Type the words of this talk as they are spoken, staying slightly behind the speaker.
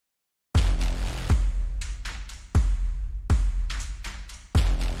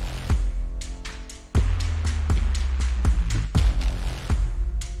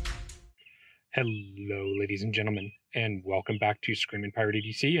Hello, ladies and gentlemen, and welcome back to Screaming Pirate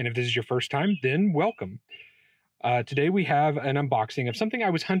EDC. And if this is your first time, then welcome. Today we have an unboxing of something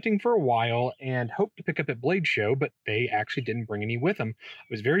I was hunting for a while and hoped to pick up at Blade Show, but they actually didn't bring any with them. I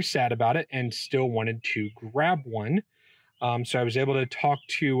was very sad about it and still wanted to grab one. So I was able to talk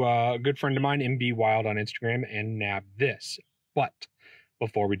to a good friend of mine, MB Wild, on Instagram and nab this. But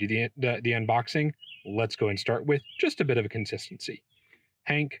before we do the unboxing, let's go and start with just a bit of a consistency.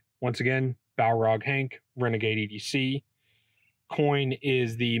 Hank, once again, Balrog Hank, Renegade EDC. Coin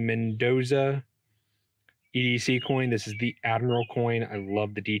is the Mendoza EDC coin. This is the Admiral coin. I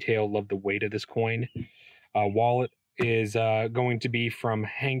love the detail, love the weight of this coin. Wallet is going to be from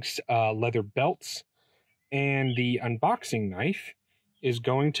Hank's leather belts. And the unboxing knife is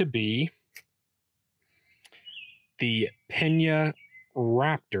going to be the Pena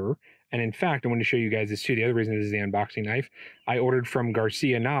Raptor. And in fact, I want to show you guys this too. The other reason this is the unboxing knife, I ordered from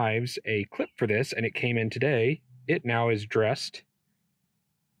Garcia Knives a clip for this, and it came in today. It now is dressed,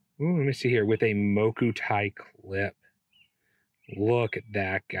 ooh, let me see here, with a Moku tie clip. Look at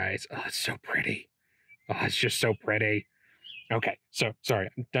that, guys. Oh, it's so pretty. Oh, it's just so pretty. Okay, so, sorry,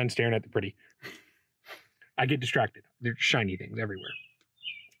 I'm done staring at the pretty. I get distracted. There's shiny things everywhere.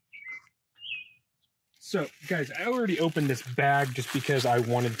 So, guys, I already opened this bag just because I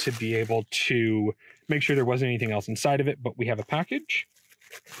wanted to be able to make sure there wasn't anything else inside of it, but we have a package.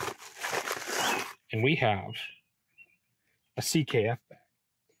 And we have a CKF bag.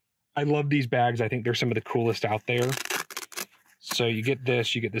 I love these bags. I think they're some of the coolest out there. So you get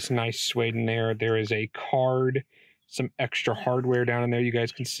this nice suede in there. There is a card, some extra hardware down in there you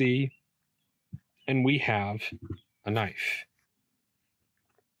guys can see. And we have a knife.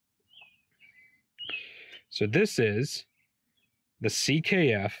 So this is the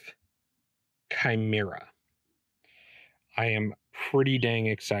CKF Chimera. I am pretty dang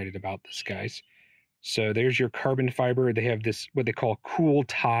excited about this, guys. So there's your carbon fiber. They have this, what they call cool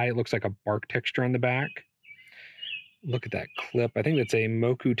tie. It looks like a bark texture on the back. Look at that clip. I think that's a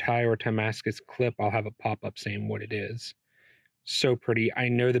Moku tie or Damascus clip. I'll have it pop up saying what it is. So pretty. I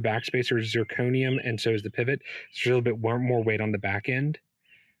know the backspacer is zirconium, and so is the pivot. There's a little bit more weight on the back end.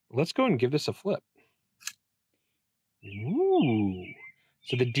 Let's go and give this a flip. Ooh.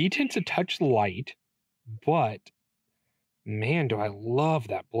 So the detent's a touch light, but man, do I love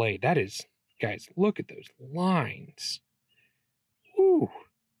that blade. That is, guys, look at those lines. Ooh.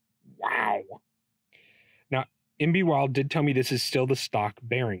 Wow. Now, MB Wild did tell me this is still the stock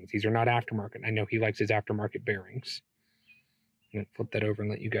bearings. These are not aftermarket. I know he likes his aftermarket bearings. I'm going to flip that over and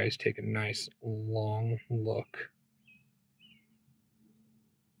let you guys take a nice long look.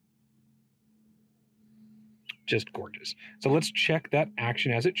 Just gorgeous. So let's check that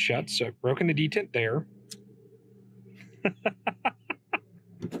action as it shuts. So I've broken the detent there.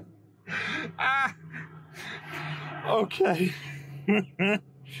 Okay.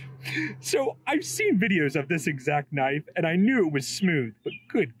 So I've seen videos of this exact knife and I knew it was smooth, but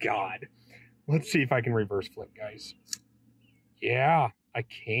good God. Let's see if I can reverse flip, guys. Yeah, I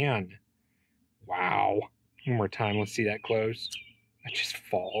can. Wow. One more time. Let's see that close. That just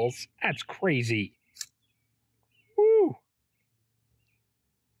falls. That's crazy. Woo.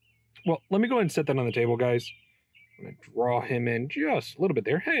 Well, let me go ahead and set that on the table, guys. I'm going to draw him in just a little bit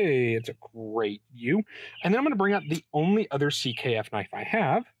there. Hey, it's a great view. And then I'm going to bring out the only other CKF knife I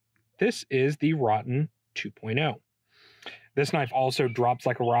have. This is the Rotten 2.0. This knife also drops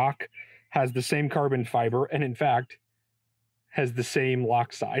like a rock, has the same carbon fiber, and in fact, has the same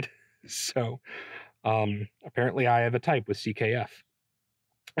lock side. So apparently I have a type with CKF.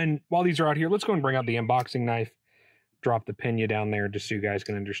 And while these are out here, let's go and bring out the unboxing knife. Drop the Pena down there just so you guys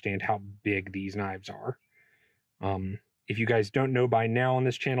can understand how big these knives are. If you guys don't know by now on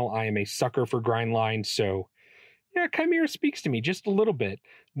this channel, I am a sucker for grind lines. So yeah, Chimera speaks to me just a little bit.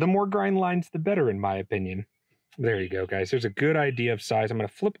 The more grind lines, the better in my opinion. There you go, guys. There's a good idea of size. I'm going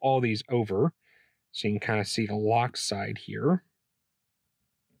to flip all these over so you can kind of see the lock side here.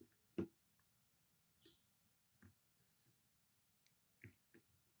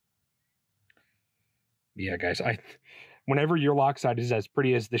 Yeah, guys, whenever your lock side is as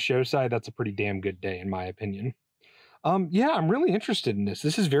pretty as the show side, that's a pretty damn good day in my opinion. Yeah, I'm really interested in this.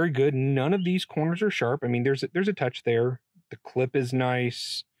 This is very good. None of these corners are sharp. I mean, there's a touch there. The clip is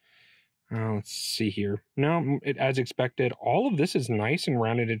nice. Let's see here. No, as expected, all of this is nice and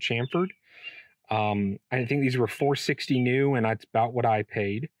rounded and chamfered. I think these were $460 new, and that's about what I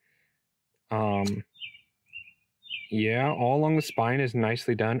paid. Yeah, all along the spine is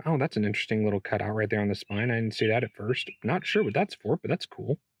nicely done. Oh, that's an interesting little cutout right there on the spine. I didn't see that at first. Not sure what that's for, but that's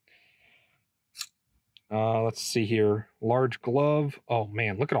cool. Let's see here. Large glove. Oh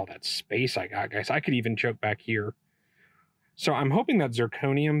man, look at all that space I got, guys. I could even choke back here. So I'm hoping that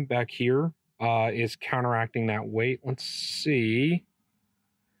zirconium back here is counteracting that weight. Let's see.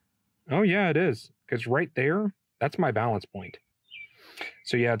 Oh yeah, it is. Because right there, that's my balance point.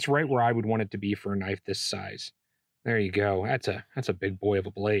 So yeah, it's right where I would want it to be for a knife this size. There you go. That's a big boy of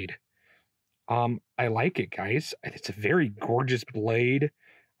a blade. I like it, guys. It's a very gorgeous blade.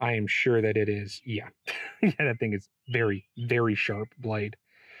 I am sure that it is. Yeah. Yeah, that thing is very, very sharp blade.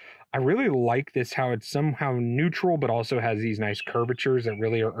 I really like this, how it's somehow neutral, but also has these nice curvatures that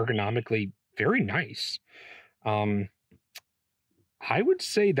really are ergonomically very nice. I would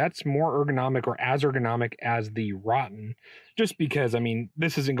say that's more ergonomic or as ergonomic as the Rotten, just because, I mean,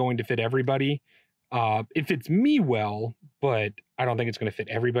 this isn't going to fit everybody. It fits me well, but I don't think it's going to fit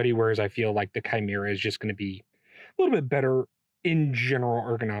everybody, whereas I feel like the Chimera is just going to be a little bit better in general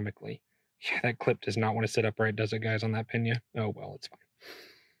ergonomically. Yeah, that clip does not want to sit upright, does it, guys, on that pinion? Oh, well, it's fine.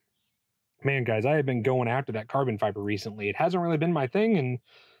 Man, guys, I have been going after that carbon fiber recently. It hasn't really been my thing, and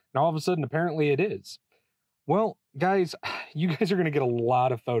all of a sudden, apparently it is. Well, guys, you guys are going to get a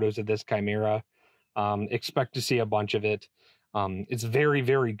lot of photos of this Chimera. Expect to see a bunch of it. It's very,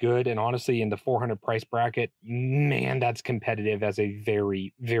 very good. And honestly, in the 400 price bracket, man, that's competitive as a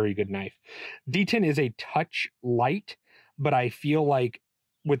very, very good knife. D10 is a touch light, but I feel like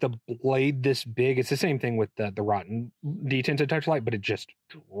with a blade this big, it's the same thing with the Rotten. D10's a touch light, but it just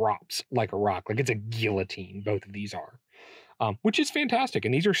drops like a rock. Like it's a guillotine, both of these are. Which is fantastic.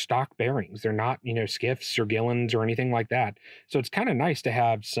 And these are stock bearings. They're not, skiffs or Gillens or anything like that. So it's kind of nice to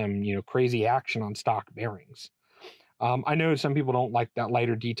have some, crazy action on stock bearings. I know some people don't like that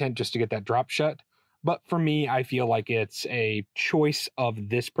lighter detent just to get that drop shut. But for me, I feel like it's a choice of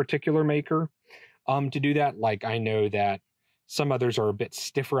this particular maker to do that. Like I know that some others are a bit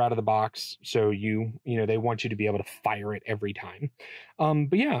stiffer out of the box. So they want you to be able to fire it every time.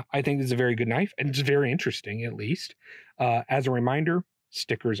 But yeah, I think this is a very good knife and it's very interesting at least. As a reminder,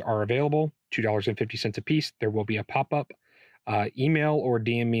 stickers are available, $2.50 a piece. There will be a pop-up. Email or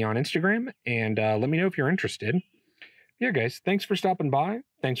DM me on Instagram and let me know if you're interested. Yeah, guys, thanks for stopping by.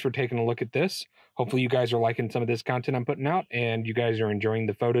 Thanks for taking a look at this. Hopefully you guys are liking some of this content I'm putting out and you guys are enjoying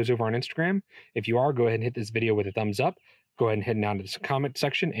the photos over on Instagram. If you are, go ahead and hit this video with a thumbs up. Go ahead and head down to the comment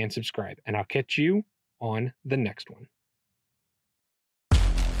section and subscribe. And I'll catch you on the next one.